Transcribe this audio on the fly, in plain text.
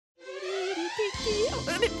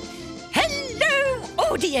Hello,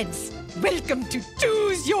 audience! Welcome to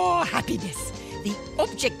Choose Your Happiness. The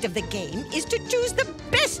object of the game is to choose the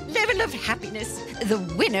best level of happiness. The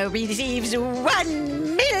winner receives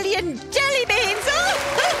 1 million jelly beans.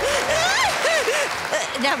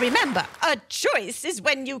 Now remember, a choice is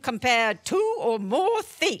when you compare 2 or more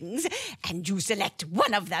things and you select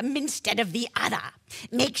one of them instead of the other.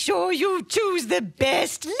 Make sure you choose the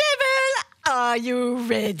best level. Are you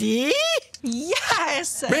ready?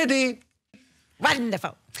 Yes! Ready!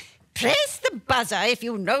 Wonderful. Press the buzzer if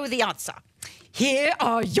you know the answer. Here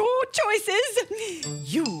are your choices.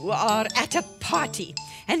 You are at a party,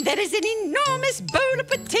 and there is an enormous bowl of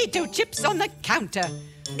potato chips on the counter.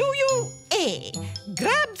 Do you A,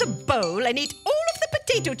 grab the bowl and eat all of the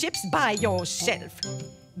potato chips by yourself?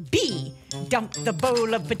 B, dump the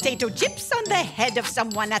bowl of potato chips on the head of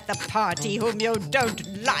someone at the party whom you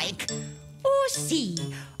don't like? Or C,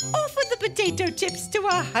 offer the potato chips to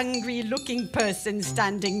a hungry-looking person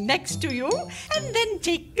standing next to you and then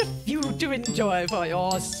take a few to enjoy for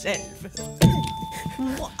yourself?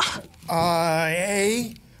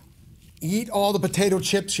 A, eat all the potato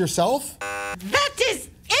chips yourself? That is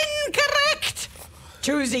incorrect!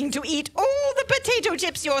 Choosing to eat all the potato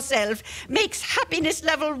chips yourself makes happiness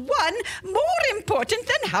level 1 more important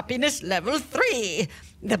than happiness level 3.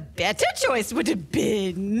 The better choice would have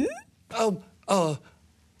been...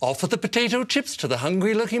 Offer the potato chips to the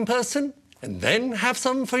hungry-looking person and then have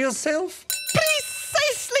some for yourself?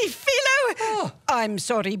 Precisely, Philo! Oh. I'm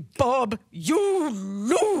sorry, Bob. You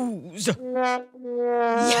lose.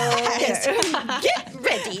 Yes! Get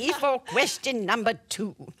ready for question number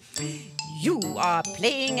 2. You are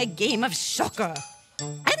playing a game of soccer,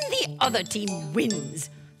 and the other team wins.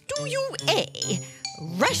 Do you A,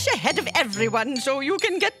 rush ahead of everyone so you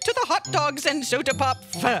can get to the hot dogs and soda pop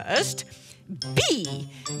first? B,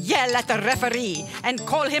 yell at the referee and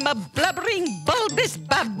call him a blubbering, bulbous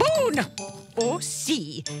baboon? Or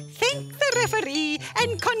C, thank the referee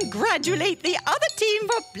and congratulate the other team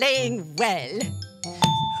for playing well?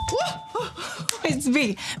 It's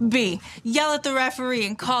B. B. Yell at the referee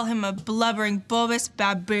and call him a blubbering, bulbous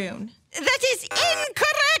baboon. That is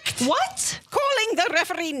incorrect! What? Calling the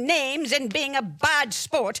referee names and being a bad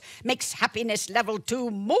sport makes happiness level 2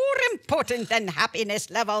 more important than happiness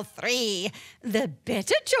level 3. The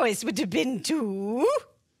better choice would have been to...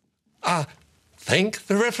 Thank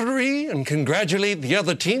the referee and congratulate the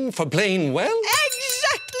other team for playing well?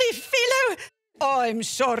 Exactly, Philo! I'm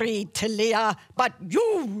sorry, Talia, but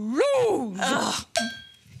you lose!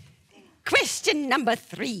 Question number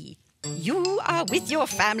 3. You are with your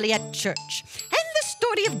family at church, and the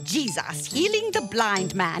story of Jesus healing the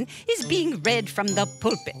blind man is being read from the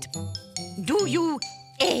pulpit. Do you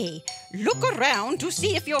A, look around to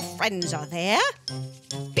see if your friends are there?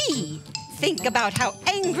 B, think about how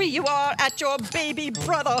angry you are at your baby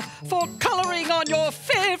brother for coloring on your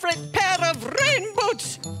favorite pair of rain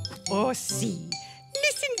boots? Or C,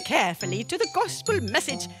 listen carefully to the gospel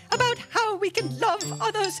message about how we can love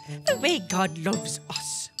others the way God loves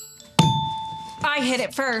us. I hit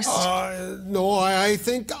it first. No, I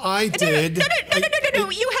think I did. No,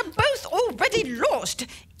 you have both already lost.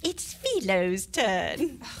 It's Philo's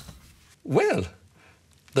turn. Well,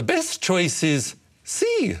 the best choice is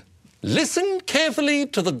C. Listen carefully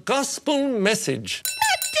to the gospel message.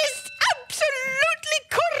 That is absolutely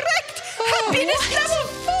correct. Happiness level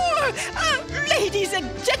 4. Ladies and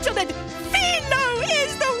gentlemen, Philo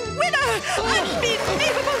is the winner.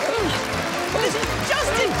 Unbelievable. This is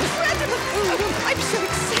just incredible. I'm so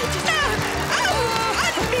excited now.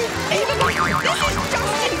 Unbelievable. This is